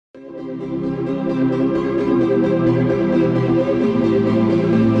Today,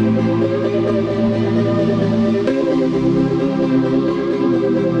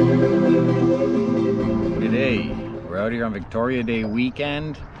 we're out here on Victoria Day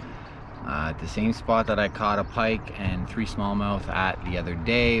weekend at the same spot that I caught a pike and 3 smallmouth at the other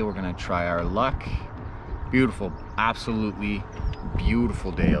day. We're gonna try our luck. Beautiful, absolutely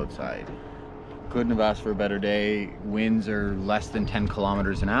beautiful day outside. Couldn't have asked for a better day. Winds are less than 10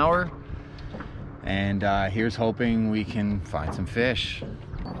 kilometers an hour. And here's hoping we can find some fish.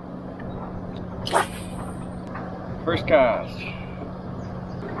 First cast.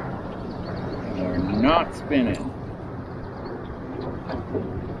 They're not spinning.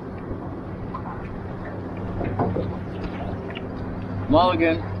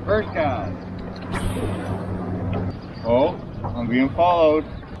 Mulligan, first cast. Oh, I'm being followed.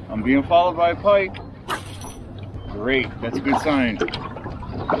 I'm being followed by a pike. Great, that's a good sign.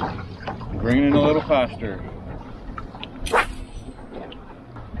 I'm bringing it a little faster.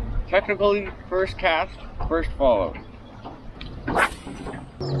 Technically, first cast, first follow. I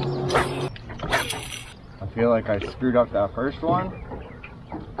feel like I screwed up that first one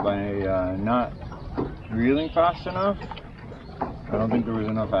by not reeling fast enough. I don't think there was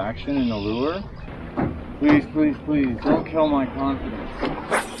enough action in the lure. Please, please, please, don't kill my confidence.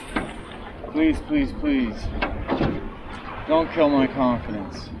 Please, please, please. Don't kill my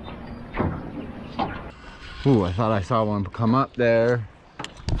confidence. Ooh, I thought I saw one come up there.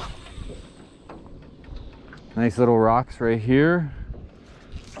 Nice little rocks right here.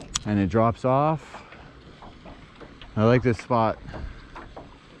 And it drops off. I like this spot.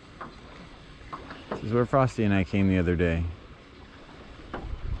 This is where Frosty and I came the other day.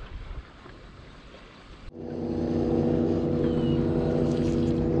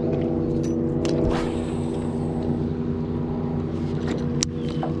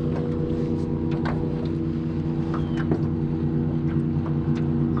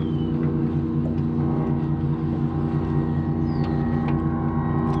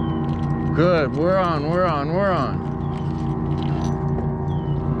 Good, we're on.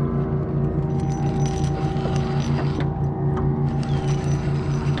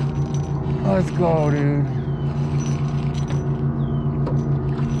 Let's go, dude.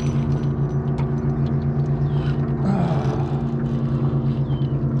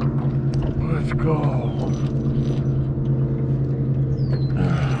 Let's go.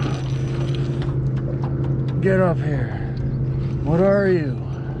 Get up here. What are you?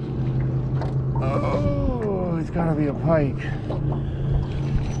 Oh, it's gotta be a pike.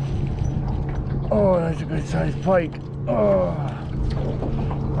 Oh, that's a good sized pike. Oh.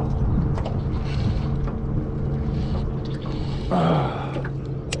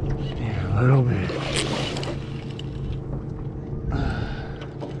 Yeah, a little bit.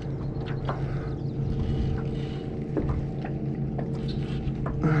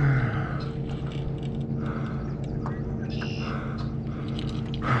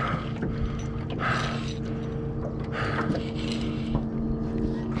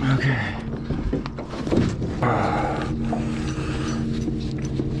 Okay.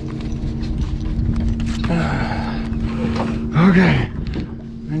 Okay.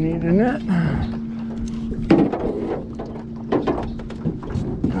 I need a net.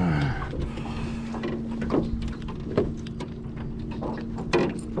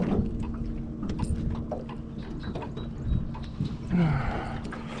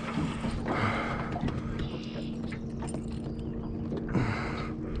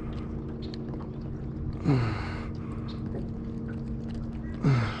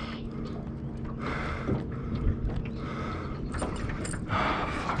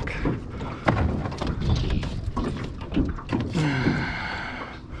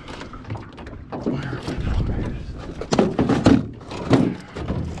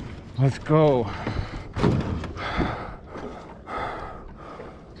 Let's go.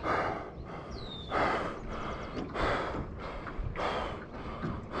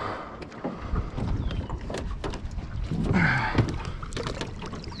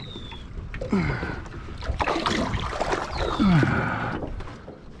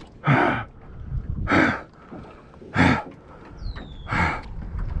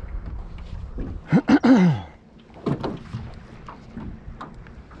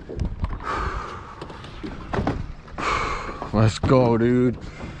 Let's go, dude.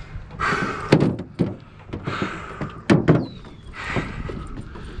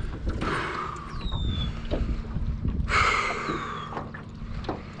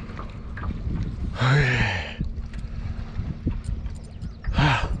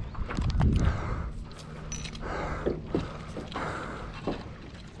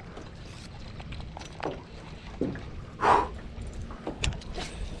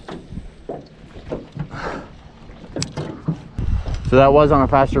 So that was on a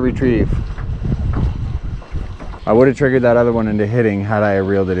faster retrieve. I would have triggered that other one into hitting had I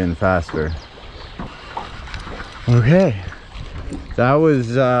reeled it in faster. Okay. That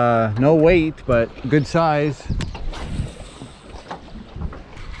was no weight, but good size.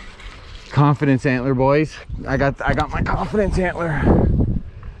 Confidence antler, boys. I got my confidence antler.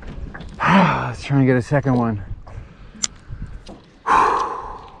 Let's try and get a second one.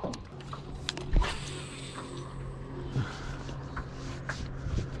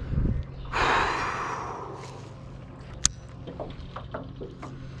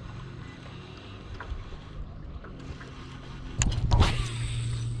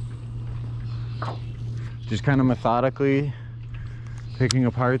 Just kind of methodically picking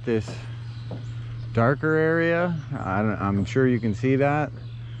apart this darker area. I'm sure you can see that.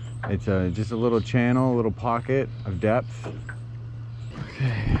 It's just a little channel, a little pocket of depth.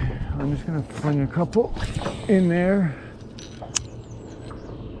 Okay, I'm just gonna fling a couple in there.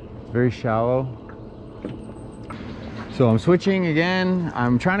 Very shallow. So I'm switching again.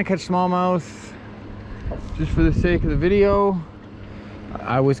 I'm trying to catch smallmouth just for the sake of the video.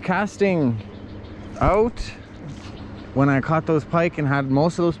 I was casting out when I caught those pike and had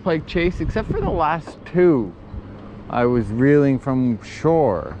most of those pike chased, except for the last two. I was reeling from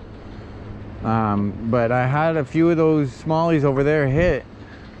shore, but I had a few of those smallies over there hit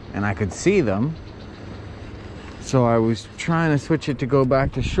and I could see them, so I was trying to switch it to go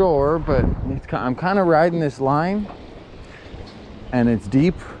back to shore, but I'm kind of riding this line and it's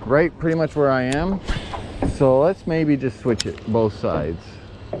deep right pretty much where I am, so let's maybe just switch it both sides.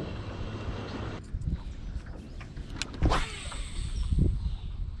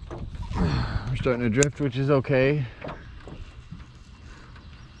 Starting to drift, which is okay.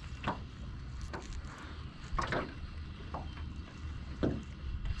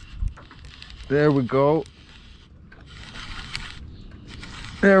 There we go.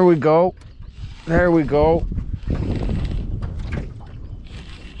 There we go. There we go.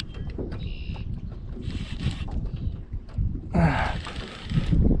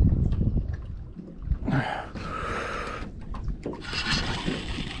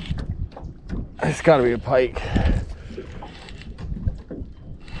 It's got to be a pike.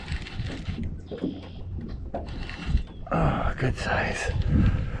 Oh, good size.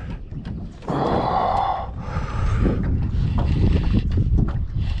 Oh.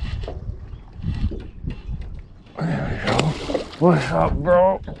 There we go. What's up,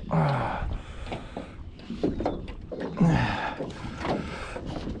 bro?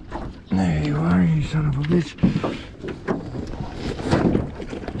 There you are, you son of a bitch.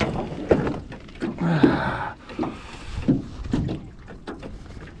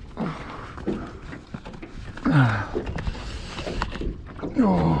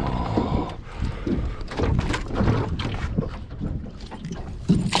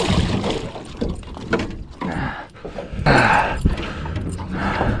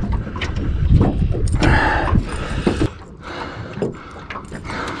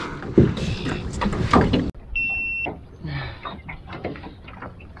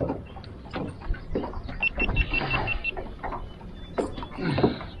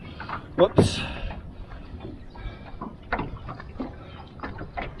 Whoops.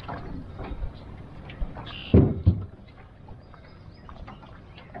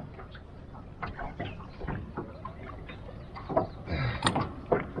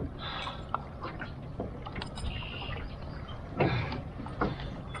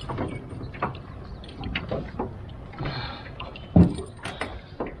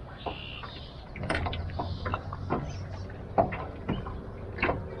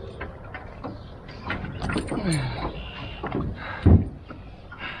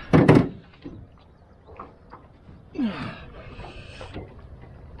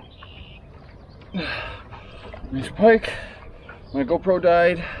 Nice pike. My GoPro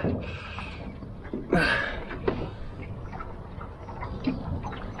died.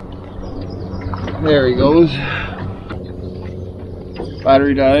 There he goes.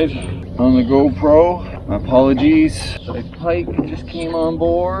 Battery died on the GoPro. My apologies. Nice pike just came on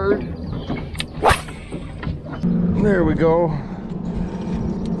board. There we go.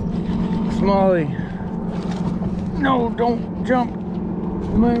 Smalley. No, don't jump.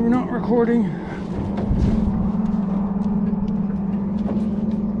 Am I not recording?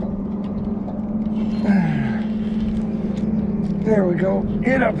 There we go.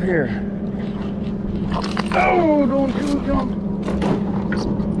 Get up here. Oh, don't you jump.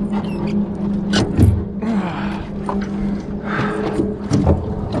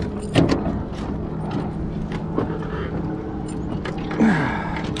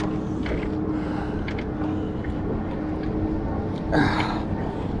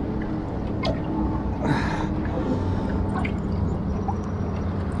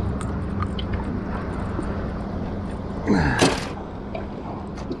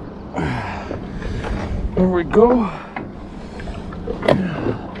 There we go.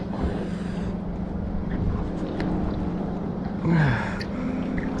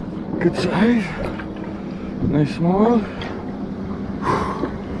 Good size. Nice smallmouth.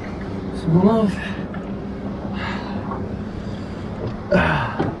 Smallmouth.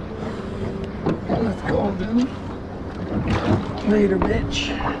 Let's go, dude. Later, bitch.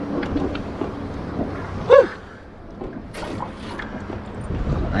 Woo.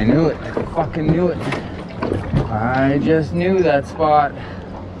 I knew it. I fucking knew it. I just knew that spot.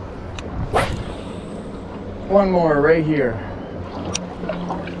 One more right here.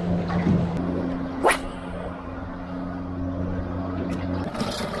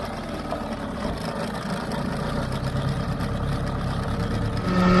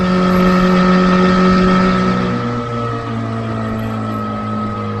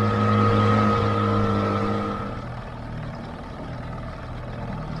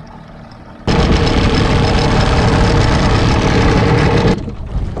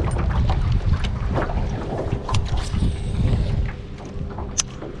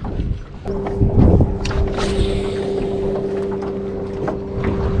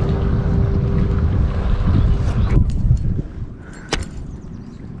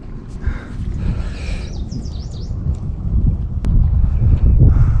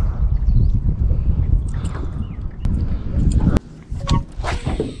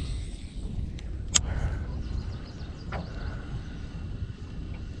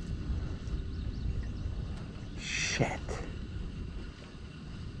 Shit.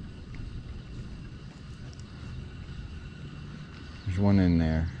 There's one in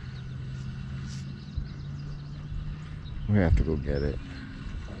there. We have to go get it.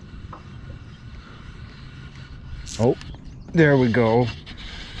 Oh, there we go.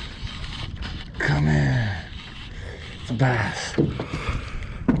 Come in. It's a bass.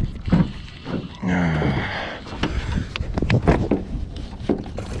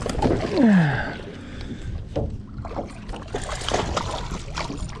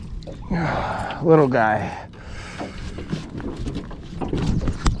 Little guy.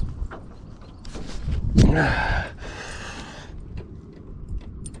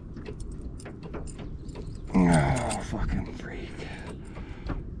 Oh, fucking freak.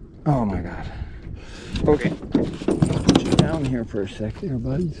 Oh my God. Okay. Put you down here for a sec here,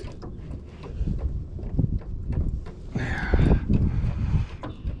 buds.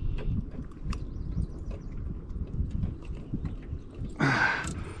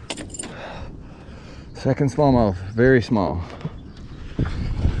 Second smallmouth, very small.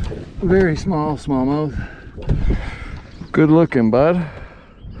 Very small smallmouth. Good looking, bud.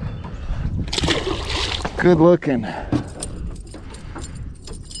 Good looking.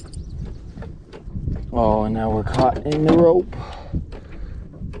 Oh, and now we're caught in the rope.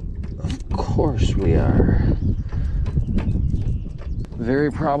 Of course we are.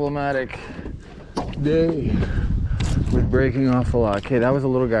 Very problematic day with breaking off the lock. Okay, that was a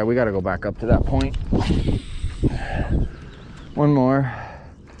little guy. We got to go back up to that point. One more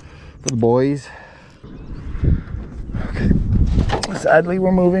for the boys. Okay. Sadly,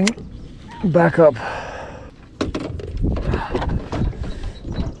 we're moving back up.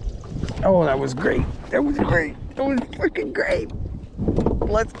 Oh, that was great. That was great. That was freaking great.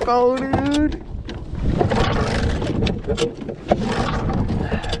 Let's go, dude.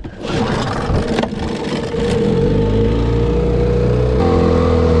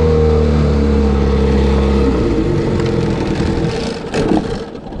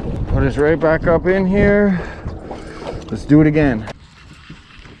 Put us right back up in here. Let's do it again.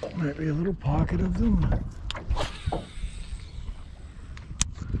 Might be a little pocket of them.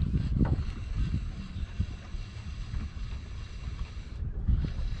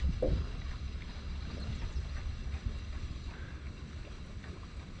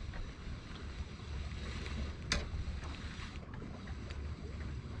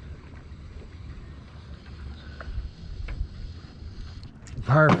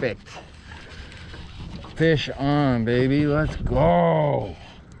 Perfect. Fish on, baby. Let's go.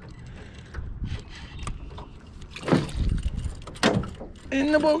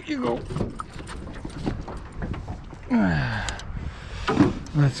 In the boat you go.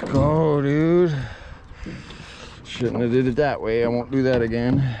 Let's go, dude. Shouldn't have did it that way. I won't do that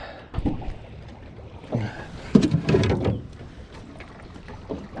again.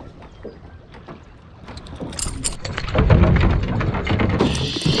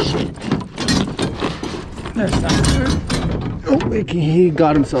 That's not good. Oh, he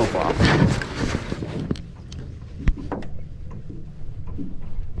got himself off.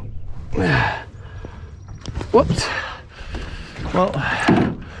 Whoops. Well,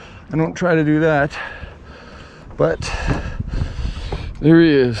 I don't try to do that but there he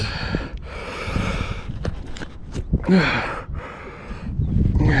is.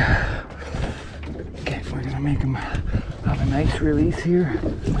 Okay, we're gonna make him have a nice release here.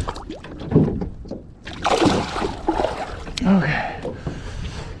 Okay,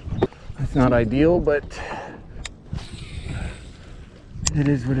 that's not ideal, but it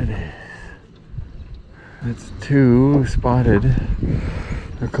is what it is. That's 2 spotted.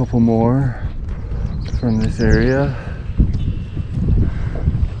 A couple more from this area.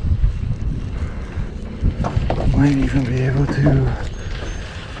 Might even be able to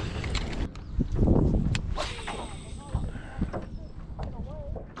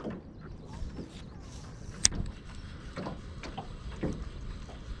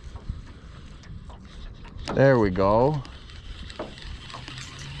there we go.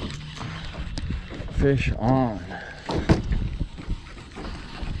 Fish on.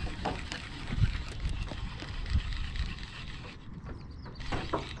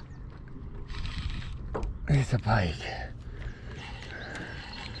 It's a pike.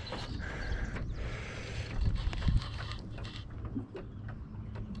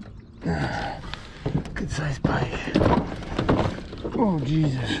 Good sized pike. Oh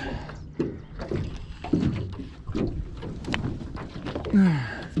Jesus.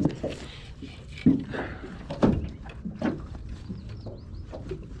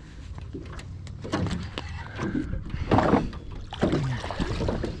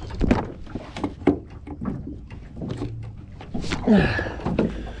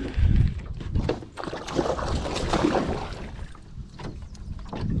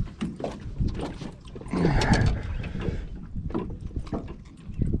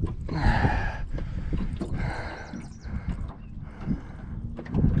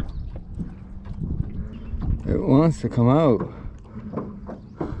 It wants to come out.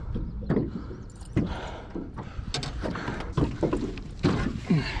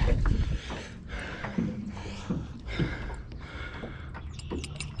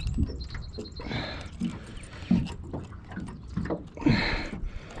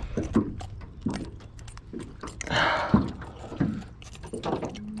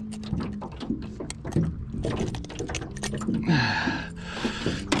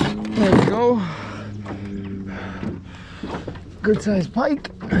 There we go. Good sized pike.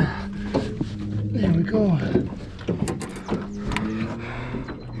 There we go.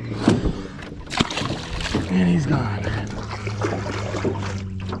 And he's gone.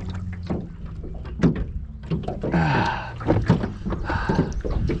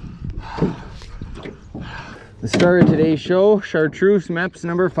 The star of today's show, Chartreuse Meps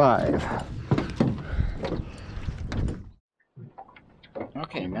number 5.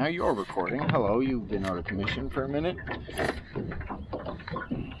 Okay, now you're recording. Hello, you've been out of commission for a minute.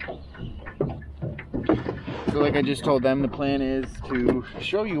 So like I just told them, the plan is to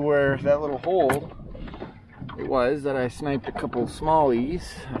show you where that little hole it was that I sniped a couple smallies.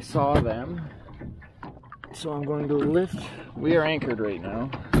 I saw them. So I'm going to lift. We are anchored right now.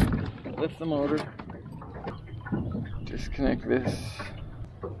 Lift the motor. Disconnect this.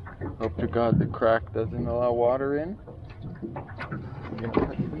 Hope to God the crack doesn't allow water in. I'm going to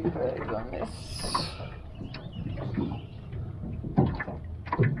put the bags on this.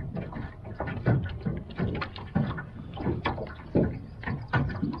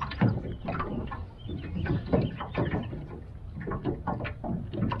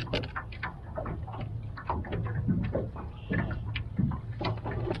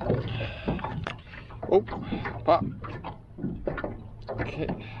 Oh, pop. Okay.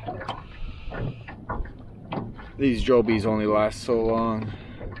 These jobies only last so long.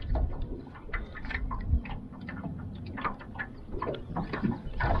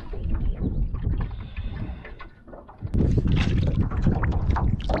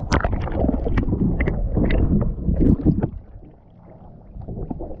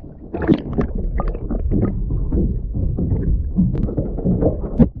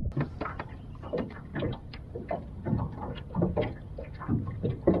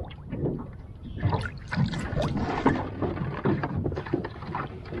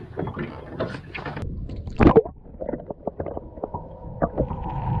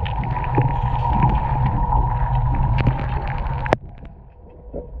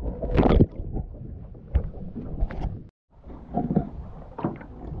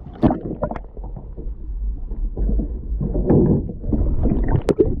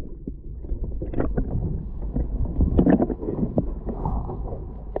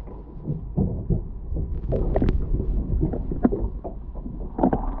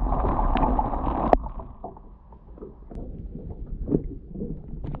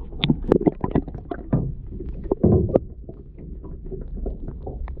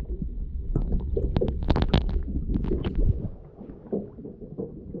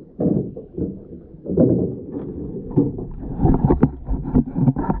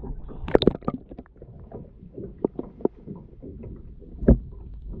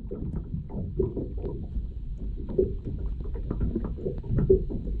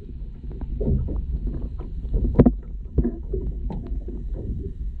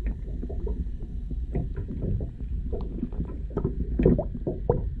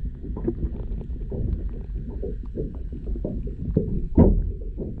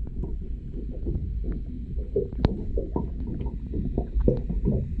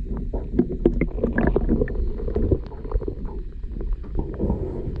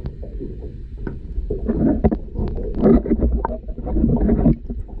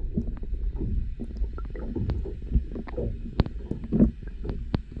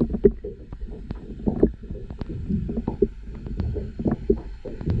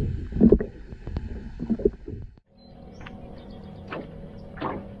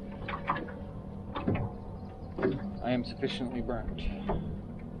 I am sufficiently burnt.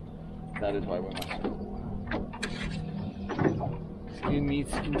 That is why we must go. Skin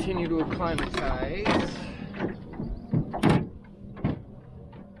needs to continue to acclimatize.